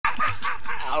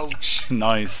Ouch.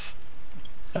 Nice.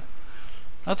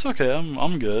 That's okay.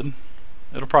 I'm good.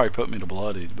 It'll probably put me to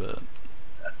bloodied, but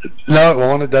No, it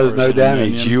won't. It does no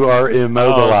damage. Minion? You are immobilized.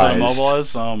 Oh, is it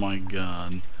immobilized? Oh my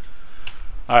god.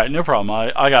 Alright, no problem.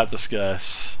 I got this,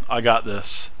 guys. I got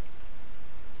this.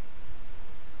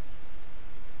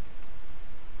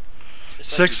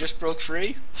 It's like you just broke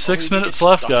free. 6 minutes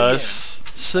left, guys.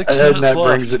 6 And minutes that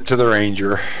left. brings it to the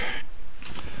ranger.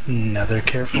 Another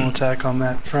careful attack on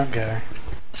that front guy.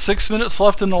 6 minutes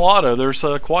left in the lotto. There's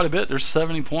quite a bit. There's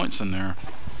 70 points in there.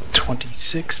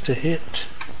 26 to hit.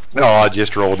 Oh,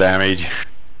 just roll damage.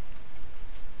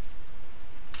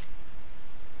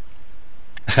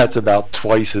 That's about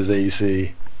twice his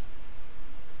AC.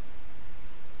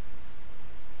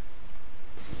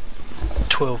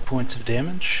 12 points of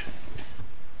damage.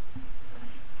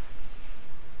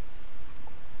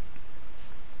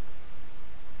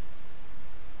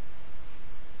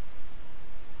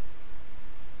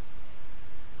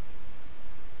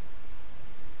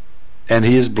 And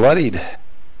he is bloodied.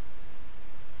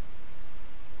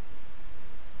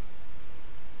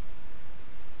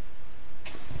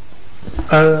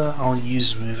 I'll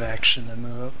use move action to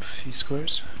move up a few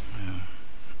squares.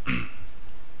 Yeah.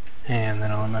 And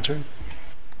then I'll end my turn.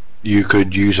 You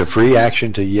could use a free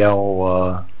action to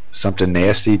yell something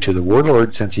nasty to the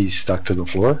Warlord since he's stuck to the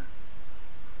floor.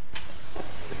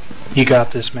 You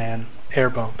got this, man. Air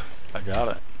bump. I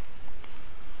got it.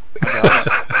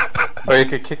 Or you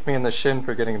could kick me in the shin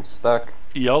for getting him stuck.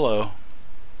 YOLO.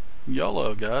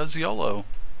 YOLO, guys. YOLO.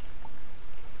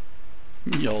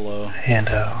 YOLO. And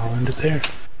I'll end it there.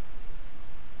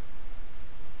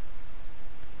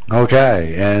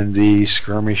 Okay, and the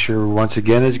skirmisher once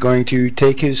again is going to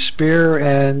take his spear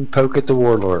and poke at the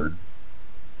Warlord.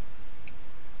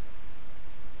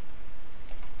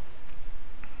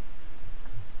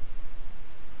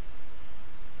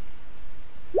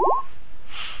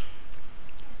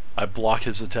 I block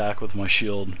his attack with my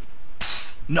shield.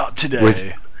 Not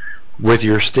today. With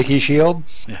your sticky shield?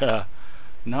 Yeah.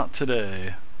 Not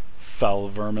today. Foul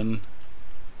vermin.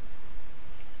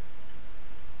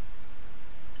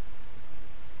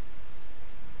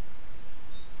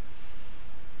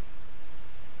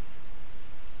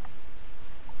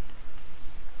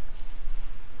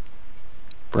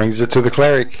 Brings it to the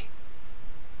cleric.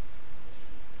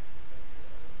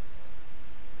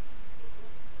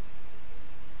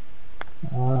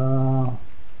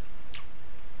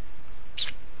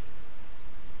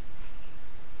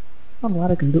 I don't know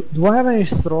what I can do. Do I have any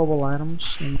throwable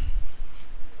items?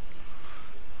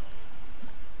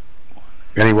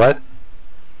 Any what?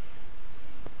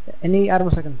 Any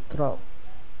items I can throw?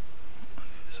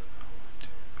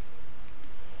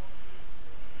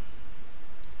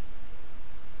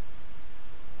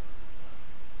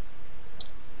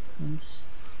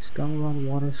 Stormwulf,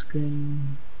 water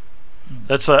skin.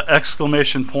 That's a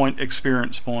exclamation point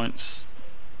experience points.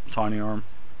 Tiny arm.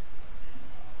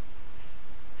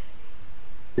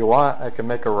 If you want, I can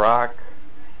make a rock.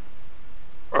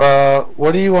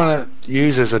 What do you want to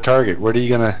use as a target? Where are you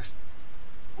gonna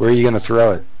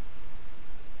throw it?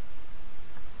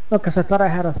 No, because I thought I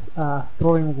had a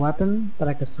throwing weapon that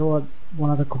I could throw at one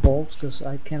of the kobolds, because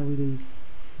I can't really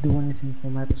do anything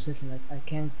from my position. Like, I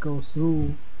can't go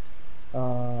through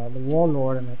the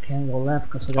Warlord, and I can't go left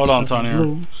because I got stuck in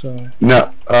blue. So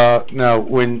No, no.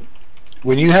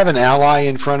 When you have an ally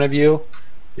in front of you,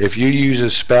 if you use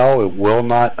a spell, it will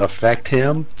not affect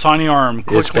him. Tiny arm.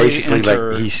 Quickly it's basically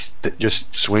enter. like he just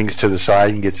swings to the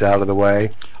side and gets out of the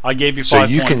way. I gave you 5 points.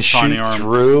 So you can Tiny shoot arm.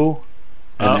 through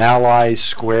an ally's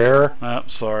square,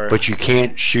 sorry. but you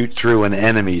can't shoot through an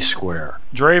enemy square.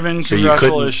 Draven, So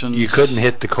congratulations. you couldn't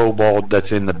hit the kobold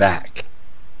that's in the back,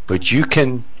 but you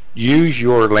can use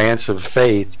your Lance of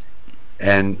Faith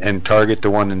and target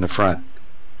the one in the front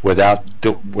without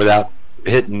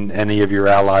hitting any of your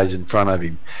allies in front of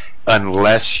him,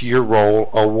 unless you roll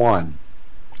a 1.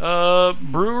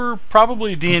 Brewer,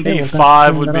 probably D&D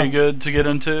 5 would be good to get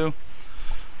into.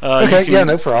 Okay, yeah,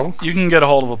 no problem. You can get a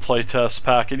hold of a playtest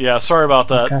packet. Yeah, sorry about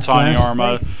that, Okay, Tiny nice. Arm.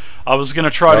 I was going to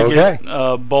try to get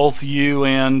both you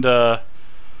and... I'm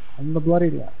the bloody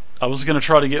guy. I was going to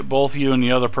try to get both you and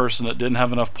the other person that didn't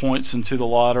have enough points into the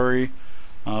lottery,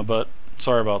 but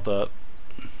sorry about that.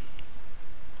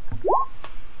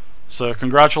 So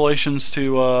congratulations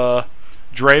to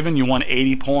Draven, you won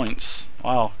 80 points.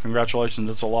 Wow, congratulations,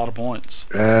 that's a lot of points.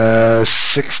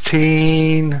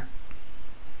 16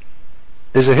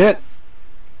 is a hit.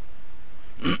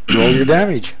 Roll your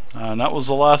damage. And that was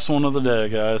the last one of the day,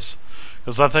 guys.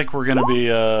 Because I think we're going to be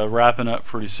wrapping up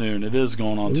pretty soon. It is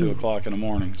going on 2 o'clock in the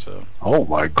morning, so. Oh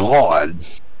my god.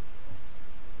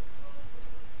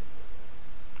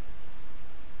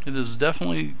 it is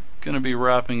definitely going to be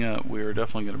wrapping up. We are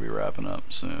definitely going to be wrapping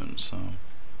up soon. So.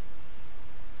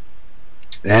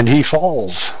 And he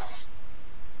falls.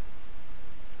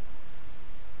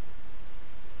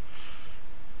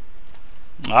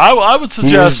 I would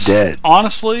suggest, He is dead.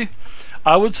 honestly,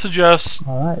 I would suggest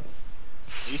Alright.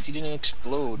 At least he didn't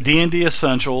explode. D&D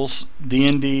Essentials,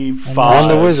 D&D 5. On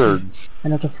the wizard.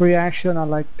 And as a free action, I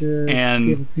like to And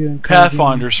give a few encouraging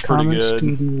Pathfinder's pretty comments good.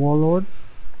 to the Warlord.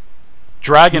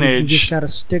 Dragon You just Age, gotta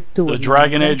stick to the it.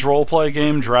 Dragon Age roleplay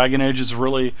game. Dragon Age is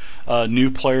really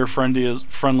new player friendly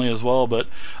as well. But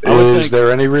I would Is think,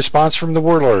 there any response from the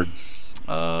Warlord?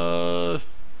 yeah,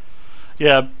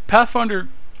 Pathfinder.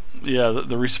 Yeah,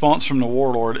 the response from the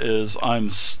Warlord is I'm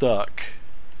stuck,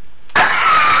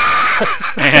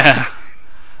 and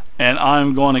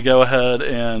I'm going to go ahead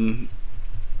and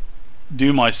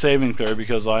do my saving throw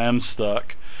because I am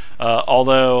stuck.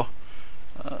 Although,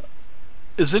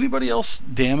 is anybody else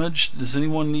damaged? Does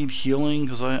anyone need healing?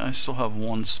 Because I still have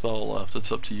one spell left.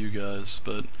 It's up to you guys,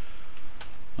 but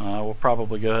we'll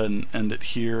probably go ahead and end it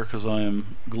here because I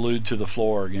am glued to the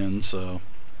floor again. So,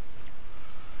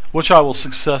 which I will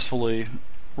successfully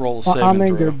roll a saving I'm throw.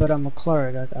 injured, but I'm a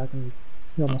cleric. I can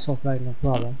heal myself back, no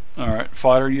problem. Alright,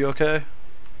 Fighter, you okay?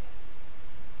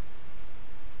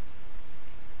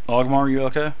 Ogmar, you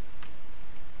okay?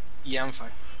 Yeah, I'm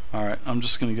fine. Alright, I'm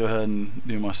just going to go ahead and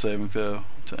do my saving throw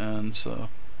to end, so...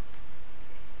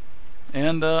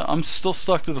 And I'm still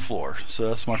stuck to the floor, so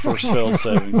that's my first failed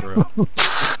saving throw.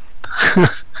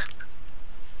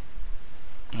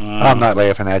 I'm not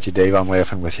laughing at you, Dave. I'm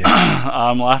laughing with you.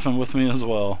 I'm laughing with me as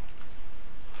well.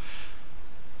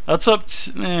 That's up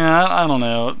to... Yeah, I don't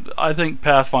know. I think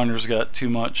Pathfinder's got too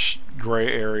much gray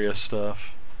area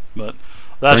stuff, but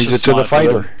that's Brings just it to my the fighter.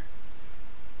 opinion.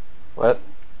 What?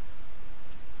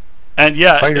 And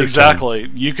yeah, Fighter exactly.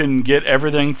 You can get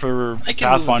everything for I can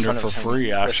move in Pathfinder front for of him free,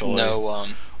 with actually, no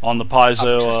on the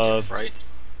Paizo opportunity, right?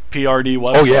 PRD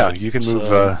website. Oh yeah, you can move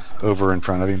So, over in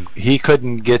front of him. He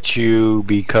couldn't get you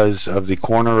because of the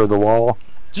corner of the wall.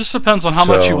 just depends on how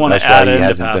much you want to that's why add he into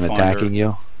hasn't been Pathfinder. attacking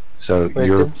you. So Wait,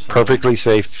 you're did- perfectly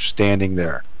safe standing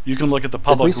there. You can look at the we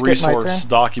public skip my resource turn?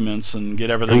 documents and get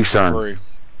everything Whose for turn? free.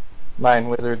 Mine,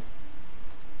 wizard.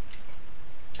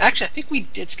 Actually, I think we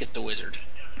did skip the wizard.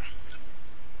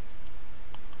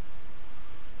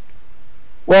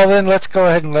 Well then, let's go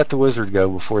ahead and let the wizard go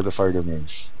before the fighter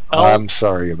moves. I'm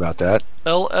sorry about that.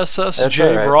 LSSJ That's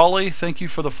all right. Brawley, thank you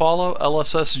for the follow.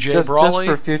 LSSJ Just Brawley,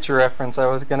 for future reference, I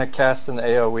was gonna cast an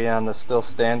AoE on the still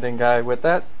standing guy. With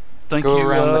that, thank go you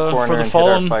around the corner for the and hit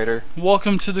our follow. fighter.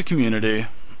 Welcome to the community.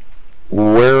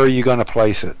 Where are you going to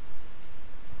place it?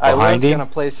 I was Behind him? gonna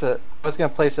place it. I was gonna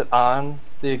place it on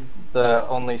the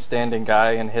only standing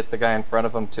guy and hit the guy in front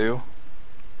of him too.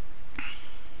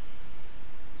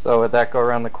 So would that go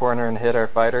around the corner and hit our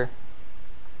fighter?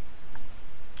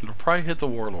 It'll probably hit the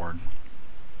Warlord.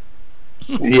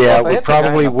 Yeah, Well, if I it hit would the guy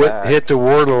probably in the back- hit the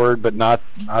warlord, but not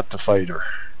the fighter.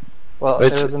 Well,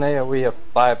 It's- it was an AoE of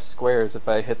 5 squares. If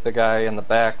I hit the guy in the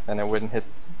back, then it wouldn't hit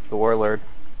the warlord.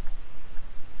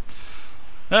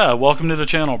 Yeah, welcome to the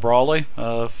channel, Brawley.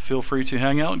 Feel free to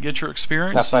hang out and get your Not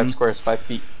experience. 5 and squares, 5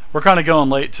 feet. we're kind of going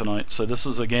late tonight, so this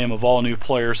is a game of all new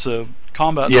players, so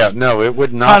combat's Yeah, no, it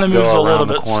would not kind of moves go a little around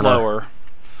the bit corner. slower.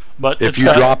 But If it's you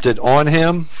got dropped it on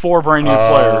him, 4 brand new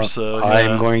players, so yeah.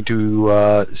 I'm going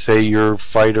to say your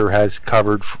fighter has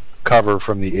cover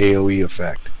from the AoE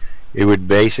effect. It would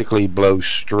basically blow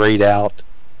straight out,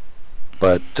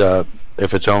 but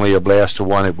if it's only a blast of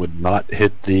 1, it would not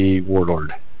hit the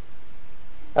warlord.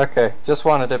 Okay, just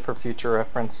wanted it for future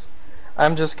reference.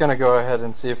 I'm just gonna go ahead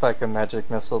and see if I can magic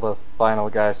missile the final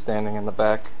guy standing in the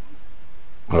back.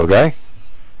 Okay?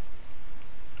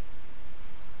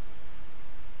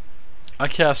 I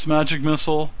cast Magic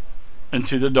Missile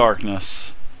into the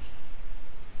darkness.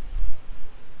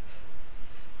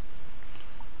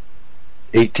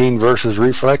 18 versus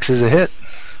reflex is a hit.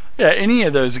 Yeah, any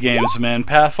of those games, man.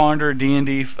 Pathfinder,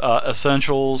 D&D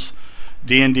Essentials,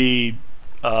 D&D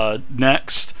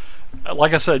Next.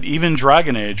 Like I said, even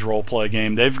Dragon Age roleplay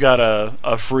game, they've got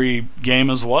a free game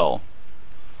as well.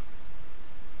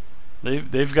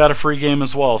 They've got a free game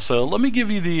as well. So let me give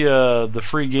you the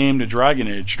free game to Dragon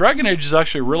Age. Dragon Age is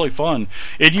actually really fun.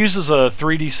 It uses a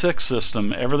 3d6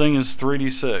 system. Everything is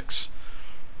 3d6.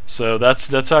 So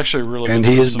that's actually a really And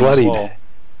good he is system as bloodied. well.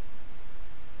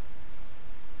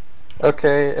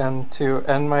 Okay, and to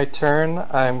end my turn,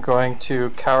 I'm going to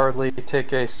cowardly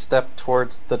take a step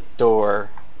towards the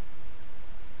door.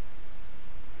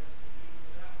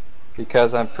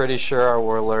 Because I'm pretty sure our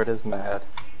warlord is mad.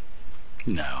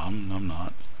 No, I'm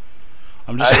not.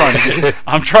 I'm just trying to get.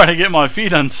 I'm trying to get my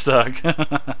feet unstuck.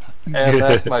 And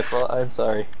that's my fault. I'm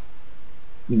sorry.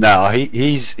 No,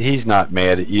 he's not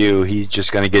mad at you. He's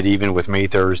just going to get even with me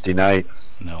Thursday night.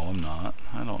 No, I'm not.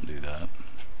 I don't do that.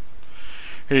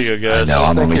 Here you go, I guys. know,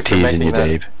 I'm Thank only you for teasing making you, that.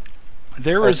 Dave.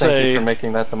 There is Thank you a. for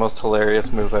making that the most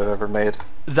hilarious move I've ever made.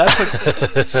 That's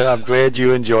a. I'm glad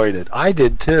you enjoyed it. I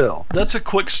did too. That's a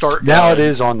quick start. Now guide it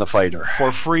is on the fighter.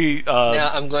 for free.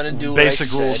 Now I'm gonna do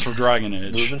basic what I rules said. for Dragon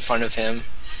Age. Move in front of him.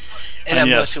 And I'm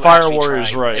yes, going to Fire actually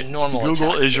Warrior's try right. a normal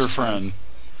Google attack is your this time. friend.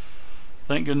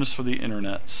 Thank goodness for the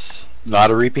internets.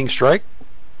 Not a reaping strike?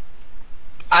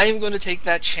 I am going to take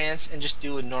that chance and just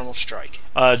do a normal strike.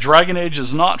 Dragon Age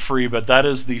is not free, but that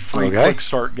is the free Okay. quick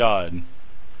start guide.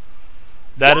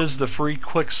 That is the free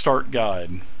quick start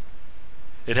guide.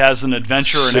 It has an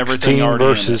adventure and everything 16 already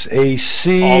versus in it.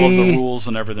 AC. All of the rules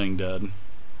and everything dead.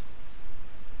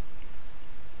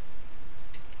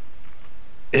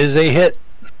 Is a hit.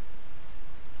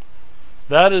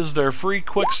 That is their free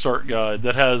quick start guide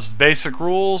that has basic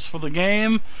rules for the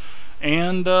game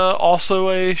and also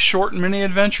a short mini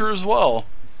adventure as well.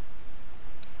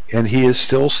 And he is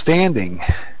still standing.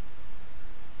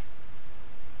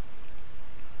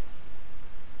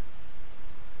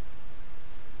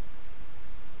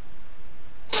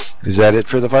 Is that it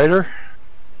for the fighter?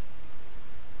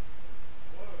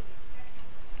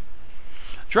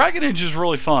 Dragon Age is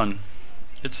really fun.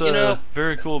 It's a You know-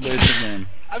 very cool basic game.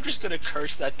 I'm just going to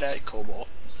curse that Kobold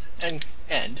and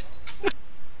end.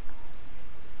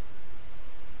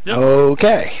 Yep.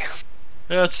 Okay.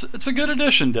 Yeah, it's a good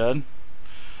addition, Dad.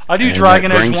 I do And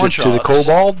Dragon that Age brings one it to the shots.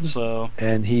 Kobold. So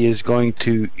And he is going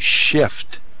to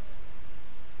shift.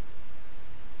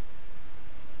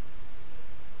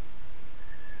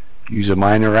 Use a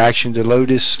minor action to load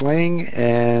his sling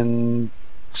and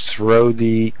throw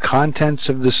the contents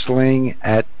of the sling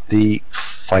at the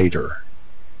fighter.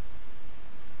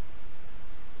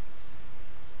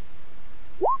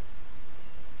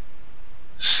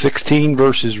 "16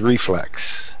 versus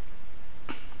reflex."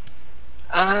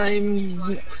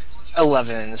 I'm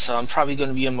 11, so I'm probably going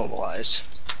to be immobilized.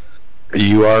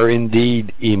 You are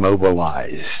indeed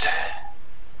immobilized.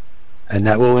 And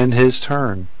that will end his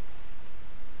turn.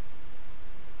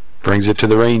 Brings it to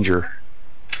the ranger.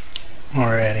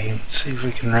 Alrighty, let's see if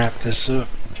we can wrap this up.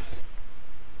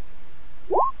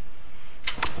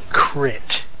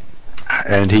 Crit.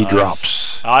 And he Nice.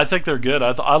 drops. I think they're good.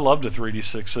 I love the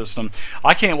 3d6 system.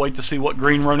 I can't wait to see what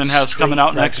Green Ronin has coming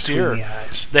out Straight right next between year. the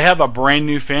eyes. They have a brand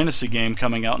new fantasy game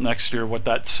coming out next year with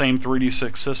that same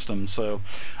 3d6 system. So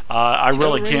I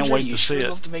really can't Ranger, wait you to see sure it.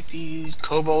 love to make these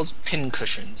kobolds pin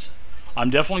cushions. I'm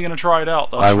definitely going to try it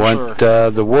out. That's I for want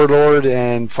sure. the Warlord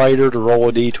and fighter to roll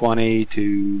a d20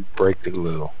 to break the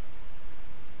glue.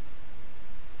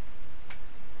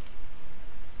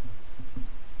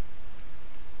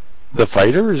 The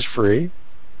fighter is free.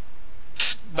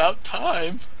 About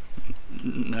time.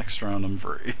 Next round, I'm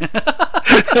free.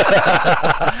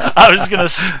 I was going to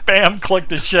spam click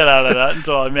the shit out of that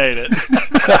until I made it.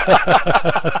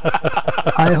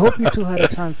 I hope you two had a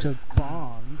time to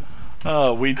bond.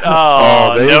 Oh,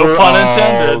 they no were- pun oh,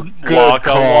 intended. good Waka,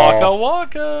 call. waka,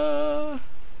 waka.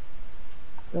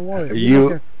 Don't worry, You-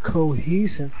 we're like a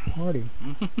cohesive party.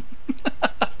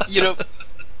 You know,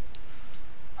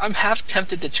 I'm half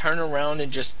tempted to turn around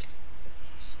and just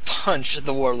punch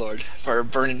the Warlord for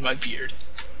burning my beard.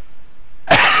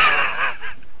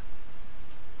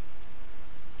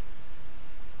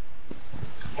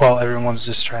 While everyone's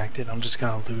distracted, I'm just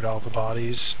gonna loot all the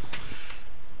bodies.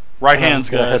 Right I'm hands,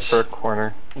 gonna head guys. for a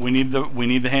corner. We need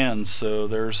the hands. So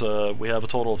there's we have a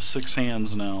total of 6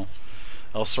 hands now.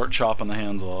 I'll start chopping the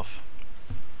hands off.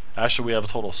 Actually, we have a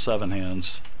total of 7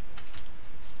 hands.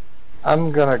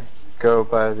 I'm gonna go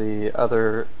by the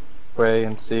other way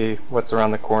and see what's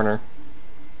around the corner.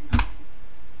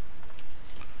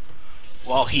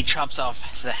 While he chops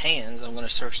off the hands, I'm going to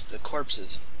search the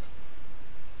corpses.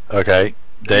 Okay.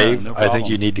 Dave, no I think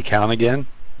problem. you need to count again.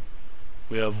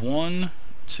 We have 1,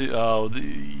 2. Oh,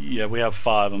 yeah, we have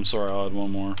 5. I'm sorry, I'll add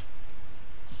 1 more.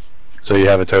 So you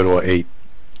have a total of 8.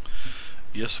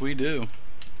 Yes, we do.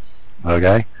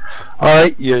 Okay.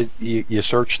 Alright, you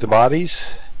search the bodies.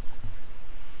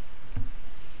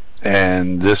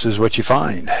 And this is what you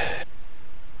find.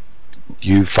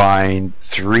 You find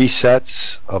 3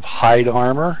 sets of hide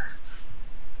armor,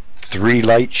 3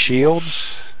 light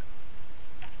shields,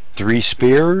 3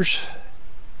 spears,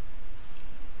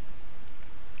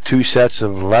 2 sets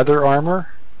of leather armor,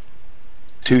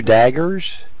 2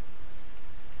 daggers,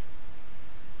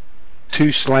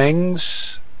 2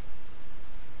 slings,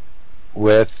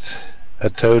 with a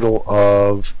total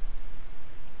of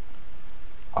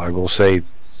I will say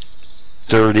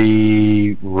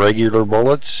 30 regular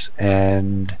bullets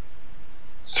and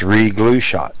 3 glue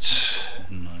shots.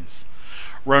 Nice.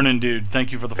 Ronan dude,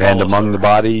 thank you for the follow. And among sir. the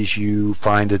bodies, you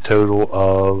find a total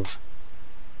of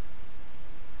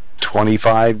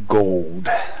 25 gold.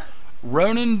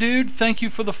 Ronan dude, thank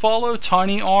you for the follow.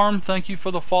 Tiny Arm, thank you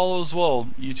for the follow as well.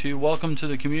 You two, welcome to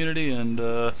the community, and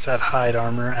Is that hide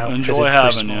armor outfitted enjoy for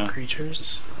having small you.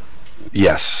 creatures?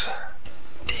 Yes.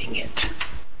 Dang it.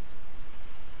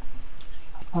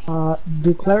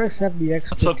 Do clerics have the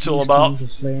expertise up till about- to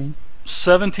use slaying?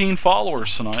 17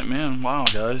 followers tonight, man. Wow,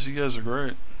 guys, you guys are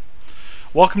great.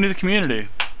 Welcome to the community.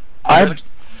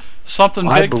 Something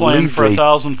I big planned believe for they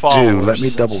 1,000 followers. Let me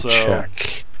double so,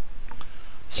 check.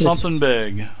 Something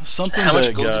big. Something How much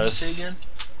big, gold did you guys. say again?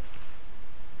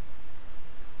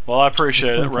 Well, I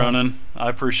appreciate it, 25. Ronan. I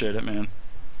appreciate it, man.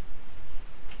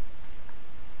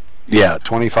 Yeah,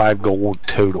 25 gold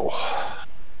total.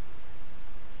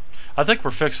 I think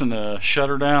we're fixing to shut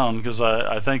her down because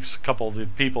I think a couple of the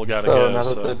people got to So go. now that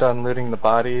So. they're done looting the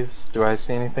bodies, do I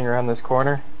see anything around this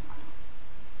corner?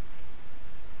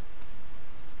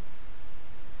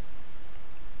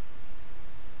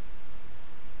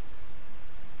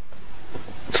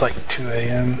 It's like 2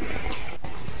 a.m.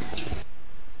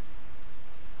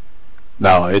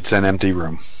 No, it's an empty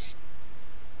room.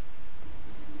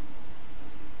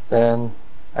 Then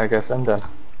I guess I'm done.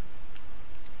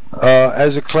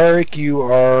 As a cleric, you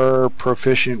are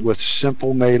proficient with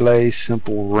simple melee,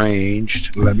 simple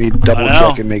ranged. Let me double know.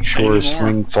 check and make sure a Maybe more.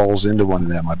 sling falls into one of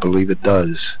them. I believe it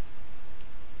does.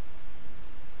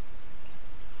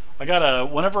 I gotta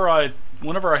whenever I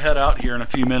head out here in a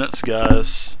few minutes,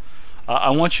 guys. I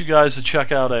want you guys to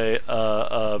check out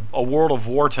a World of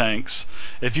War Tanks.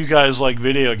 If you guys like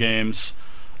video games,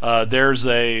 there's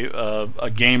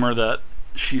a gamer that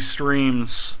she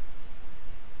streams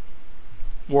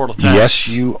World of Tanks.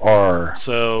 Yes, you are.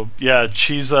 So yeah,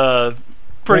 she's a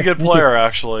pretty good player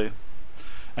actually,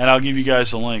 and I'll give you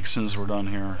guys a link as soon as we're done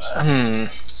here. So.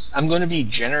 I'm going to be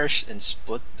generous and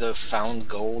split the found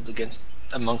gold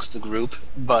amongst the group,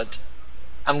 but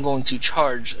I'm going to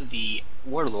charge the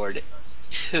Warlord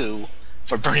 2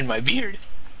 for burning my beard.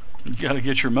 You got to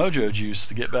get your mojo juice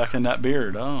to get back in that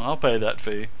beard. Oh, I'll pay that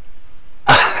fee.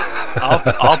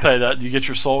 I'll pay that. You get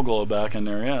your soul glow back in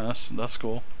there. Yeah, that's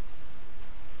cool.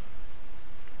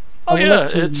 Oh I would yeah, like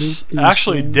to it's loot these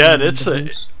actually things dead. and It's the a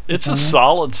boots. it's a Okay.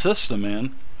 solid system,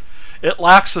 man. It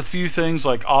lacks a few things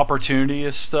like opportunity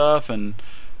stuff, and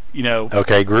you know.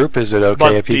 Okay, group, is it okay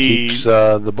But if he the- keeps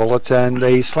the bullets and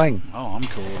a sling? Oh, I'm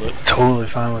cool with it. Totally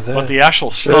fine with that. But the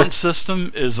actual stunt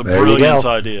system is a There you brilliant go.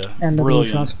 idea. And the blue Brilliant.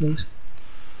 shots, please.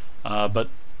 But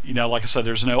you know, like I said,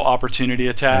 there's no opportunity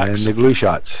And attacks. the glue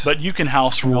shots. But you can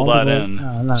house And rule all the that gold.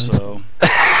 in. No. So.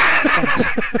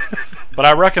 But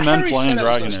I recommend Harry playing said I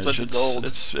was Dragon gonna split Age. the gold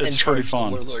It's and pretty charge the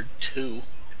fun. Warlord 2.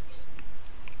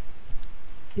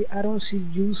 Yeah, I don't see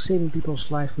you saving people's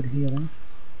lives with healing.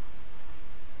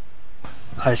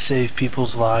 I save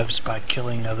people's lives by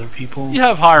killing other people. You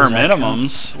have higher Does that count?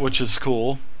 minimums, which is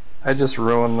cool. I just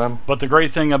ruined them. But the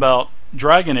great thing about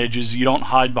Dragon Age is you don't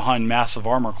hide behind massive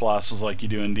armor classes like you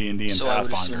do in D&D and So I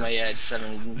would assume Pathfinder. I add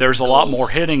 7 There's a lot gold more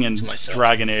hitting in to myself.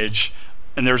 Dragon Age,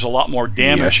 and there's a lot more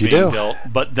damage Yes, you being do. dealt.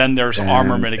 But then there's And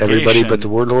armor mitigation. everybody but the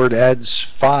Warlord adds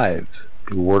 5.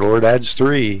 The Warlord adds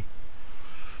 3.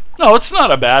 No, it's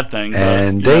not a bad thing.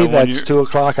 And but, you know, Dave, when that's you're- 2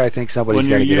 o'clock. I think somebody's when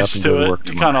got you're to get up used and to go to it, work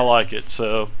you tomorrow. kind of like it.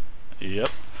 So, yep.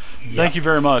 Thank you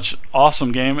very much.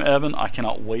 Awesome game, Evan. I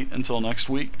cannot wait until next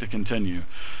week to continue.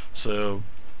 So,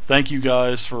 thank you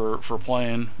guys for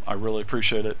playing. I really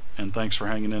appreciate it, and thanks for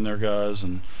hanging in there, guys.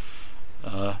 And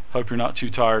hope you're not too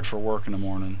tired for work in the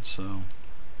morning. So,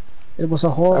 It was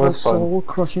a horrible, was fun.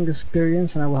 soul-crushing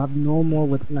experience, and I will have no more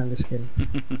with. No, I'm just kidding.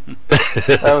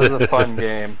 That was a fun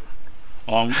game.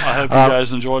 I hope you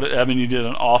guys enjoyed it. Evan, you did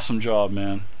an awesome job,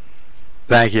 man.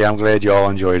 Thank you. I'm glad you all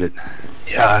enjoyed it.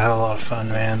 Yeah, I had a lot of fun,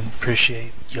 man.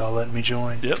 Appreciate y'all letting me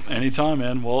join. Yep, anytime,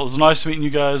 man. Well, it was nice meeting you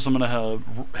guys. I'm gonna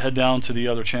head down to the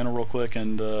other channel real quick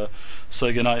and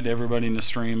say goodnight to everybody in the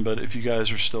stream. But if you guys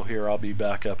are still here, I'll be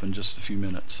back up in just a few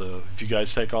minutes. So if you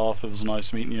guys take off, it was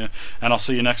nice meeting you, and I'll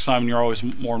see you next time. And you're always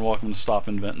more than welcome to stop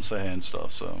and vent and say hey and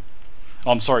stuff. So,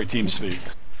 I'm sorry, team speak.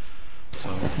 So,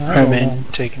 Alright, man.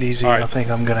 Take it easy. All right. I think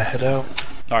I'm gonna head out.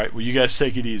 all right. Well, you guys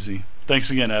take it easy.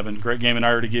 Thanks again, Evan. Great game, and I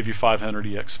already gave you 500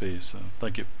 EXP. So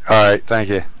thank you. All right. Thank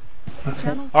you.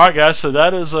 Alright guys, so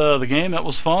that is the game. That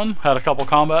was fun. Had a couple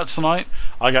combats tonight.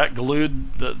 I got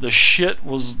glued. The shit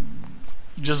was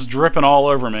just dripping all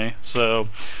over me. So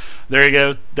there you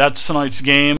go. That's tonight's game.